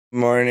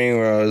Morning,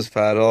 Rose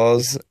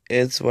Petals.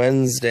 It's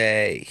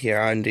Wednesday here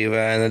on Diva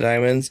and the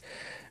Diamonds,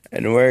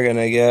 and we're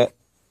gonna get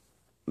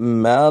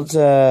melted.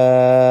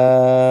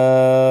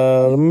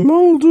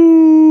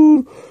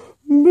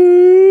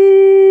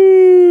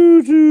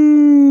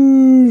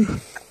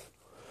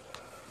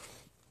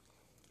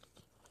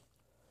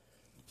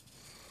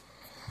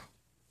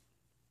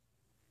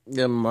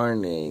 Good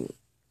morning.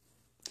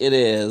 It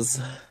is.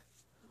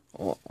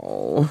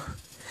 Oh,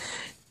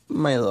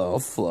 my little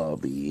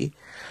flubby.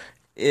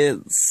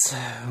 It's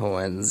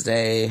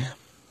Wednesday.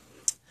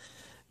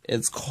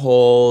 It's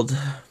cold.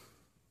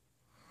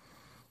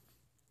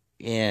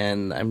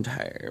 And I'm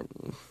tired.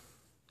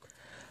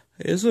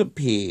 I just want to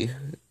pee.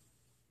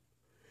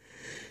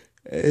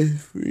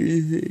 It's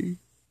freezing.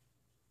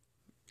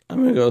 I'm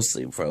gonna go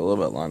sleep for a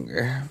little bit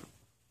longer.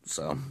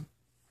 So,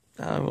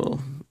 I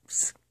will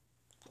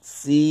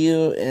see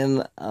you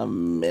in a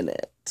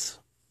minute.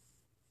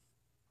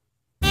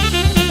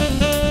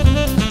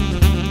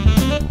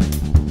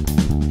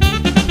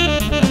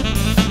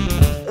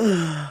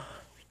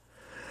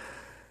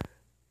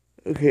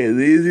 Okay,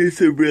 these are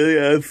some really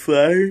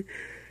unflattering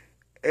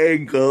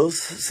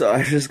angles, so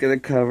I'm just gonna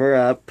cover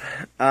up.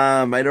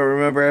 I don't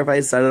remember if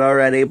I said it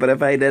already, but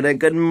if I didn't,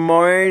 good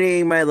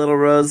morning, my little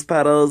rose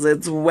petals.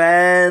 It's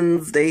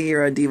Wednesday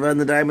here on Diva and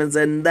the Diamonds,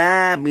 and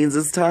that means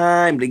it's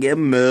time to get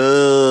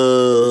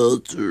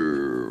melted.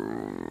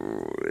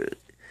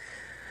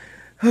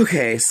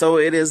 Okay, so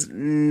it is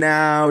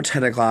now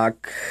 10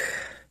 o'clock.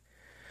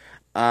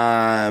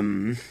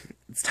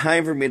 It's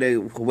time for me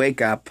to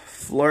wake up.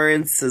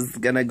 Florence is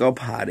gonna go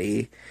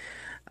potty.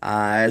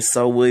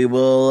 So we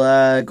will,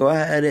 go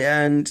ahead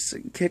and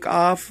kick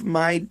off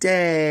my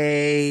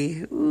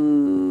day.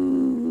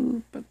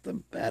 Ooh, but the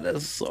bed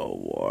is so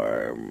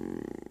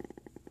warm.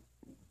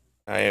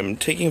 I am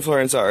taking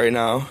Florence out right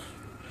now.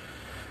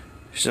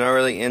 She's not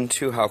really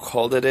into how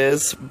cold it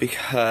is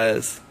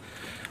because,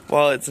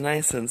 well, it's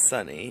nice and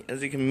sunny.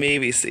 As you can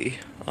maybe see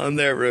on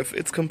their roof,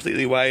 it's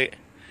completely white.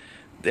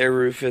 Their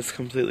roof is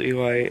completely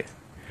white.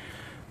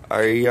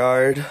 Our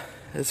yard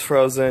is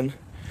frozen,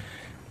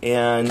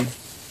 and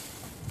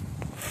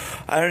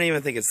I don't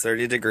even think it's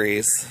 30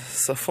 degrees.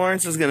 So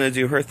Florence is gonna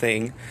do her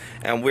thing,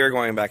 and we're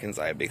going back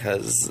inside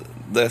because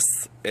this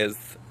is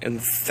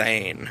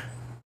insane.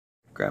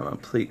 Grandma,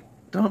 please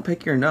don't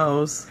pick your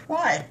nose.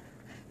 Why?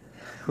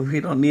 We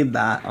don't need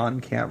that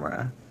on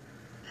camera.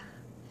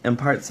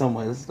 Impart some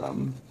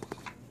wisdom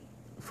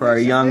for our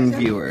young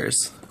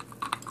viewers.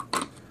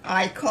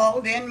 I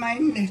called in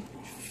my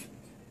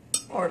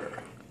order.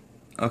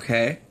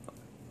 Okay.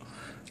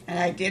 And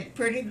I did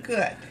pretty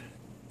good.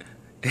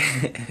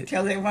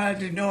 Until they wanted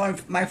to know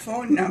my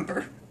phone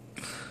number.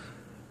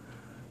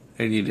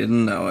 And you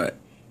didn't know it.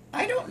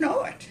 I don't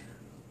know it.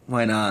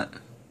 Why not?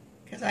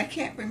 Because I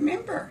can't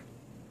remember.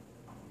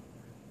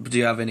 Do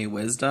you have any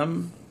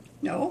wisdom?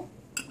 No.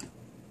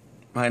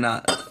 Why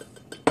not?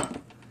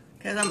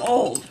 Because I'm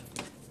old.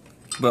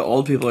 But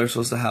old people are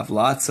supposed to have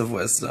lots of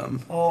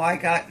wisdom. Oh, I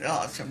got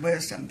lots of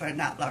wisdom, but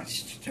not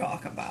much to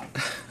talk about.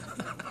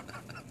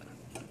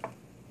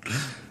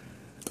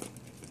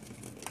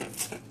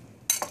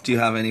 Do you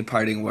have any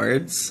parting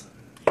words?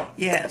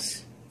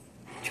 Yes.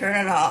 Turn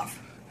it off.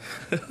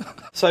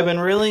 So I've been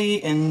really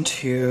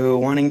into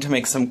wanting to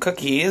make some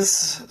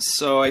cookies.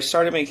 So I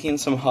started making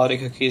some holiday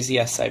cookies.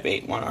 Yes, I've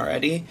ate one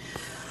already.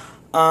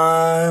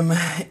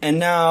 And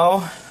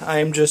now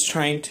I'm just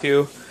trying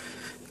to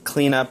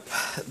clean up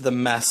the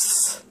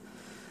mess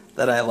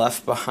that I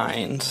left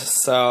behind.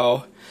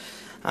 So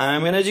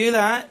I'm gonna do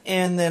that,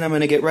 and then I'm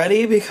gonna get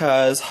ready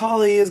because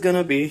Holly is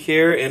gonna be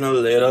here in a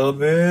little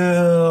bit.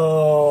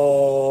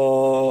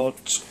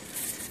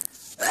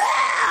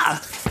 Ah!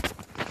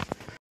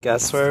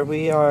 Guess where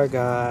we are,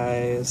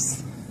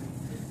 guys?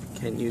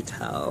 Can you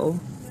tell?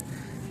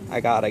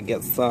 I gotta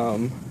get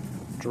some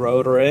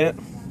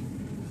deodorant.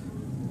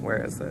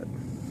 Where is it?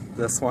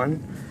 This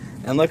one.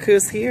 And look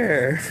who's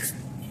here.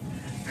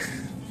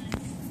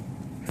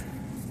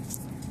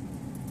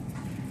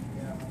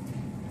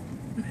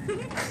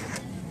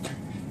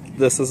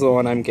 This is the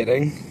one I'm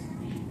getting.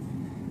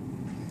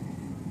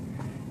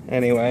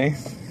 Anyway,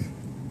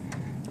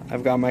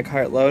 I've got my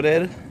cart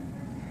loaded.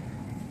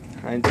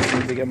 I just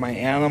need to get my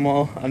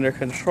animal under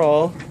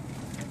control.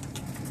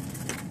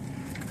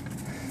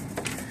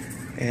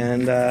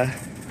 And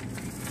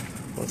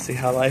we'll see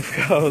how life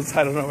goes.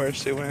 I don't know where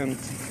she went.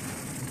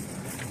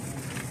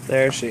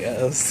 There she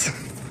is.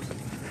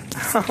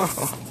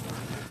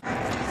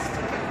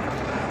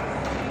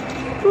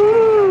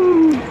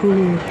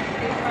 Ooh.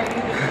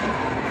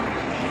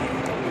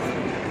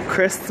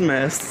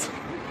 Christmas.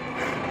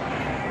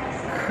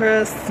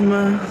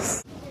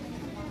 Christmas.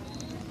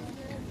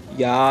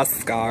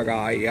 Yas,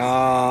 Gaga,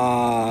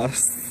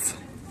 yas.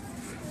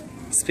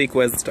 Speak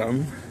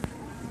wisdom.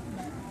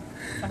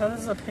 I thought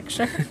this was a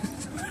picture.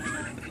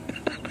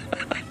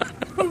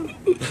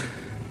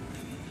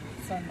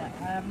 So no,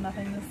 I have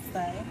nothing to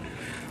say.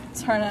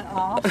 Turn it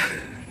off.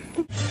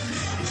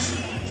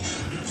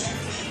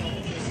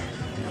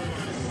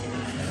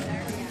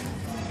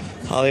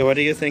 Holly, what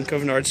do you think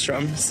of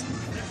Nordstrom's?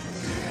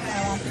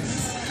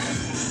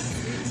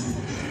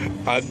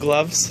 Ugg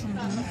gloves?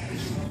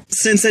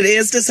 Since it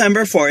is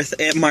December 4th,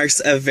 it marks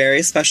a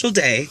very special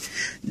day.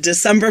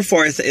 December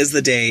 4th is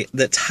the day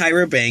that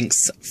Tyra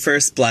Banks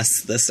first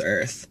blessed this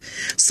earth.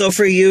 So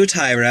for you,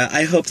 Tyra,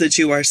 I hope that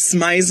you are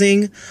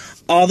smizing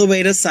all the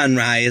way to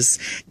sunrise.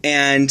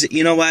 And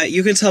you know what?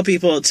 You can tell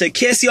people to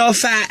kiss your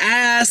fat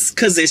ass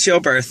because it's your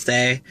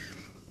birthday.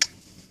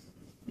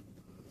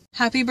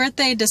 Happy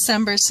birthday,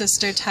 December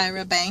sister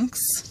Tyra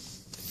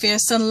Banks.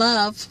 Fierce in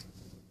love.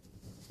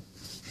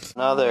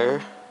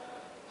 Another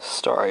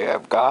story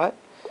I've got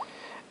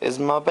is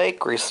my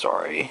bakery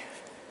story,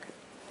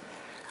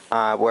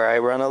 where I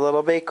run a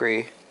little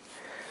bakery.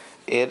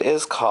 It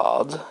is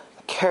called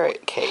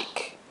Carrot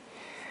Cake,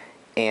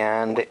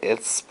 and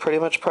it's pretty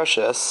much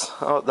precious.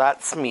 Oh,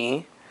 that's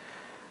me.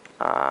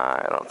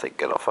 I don't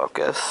think it'll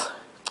focus.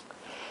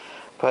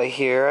 But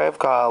here I've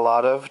got a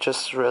lot of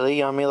just really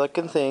yummy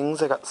looking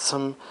things. I got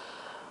some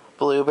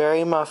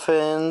blueberry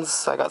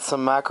muffins. I got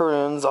some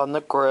macaroons on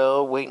the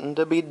grill waiting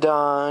to be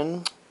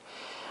done.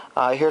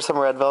 Here's some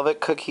red velvet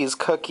cookies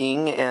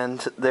cooking,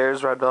 and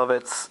there's red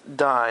velvet's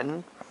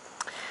done.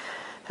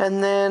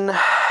 And then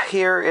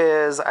here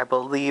is, I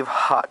believe,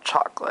 hot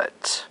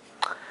chocolate.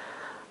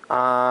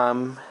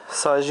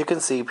 So as you can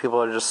see,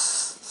 people are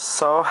just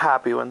so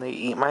happy when they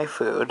eat my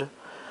food.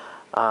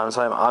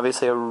 So I'm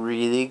obviously a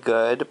really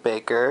good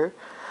baker.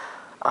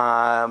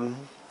 I'm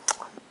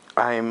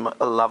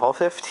level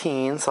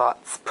 15, so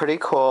that's pretty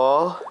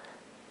cool.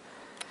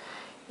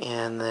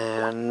 And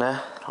then,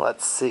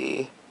 let's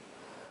see.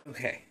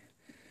 Okay,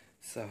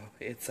 so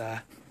it's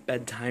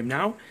bedtime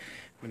now.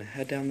 I'm gonna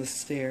head down the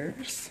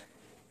stairs,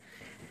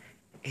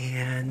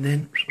 and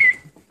then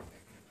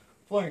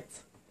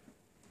Florence,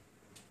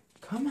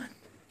 come on.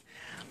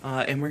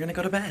 And we're gonna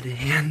go to bed.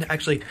 And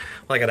actually,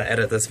 well, I gotta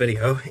edit this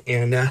video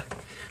and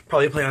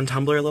probably play on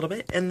Tumblr a little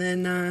bit, and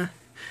then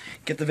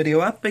get the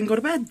video up and go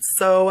to bed.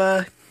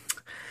 So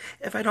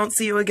if I don't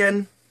see you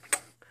again,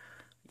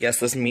 yes,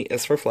 this meat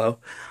is for Flo.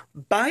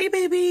 Bye,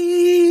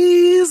 baby.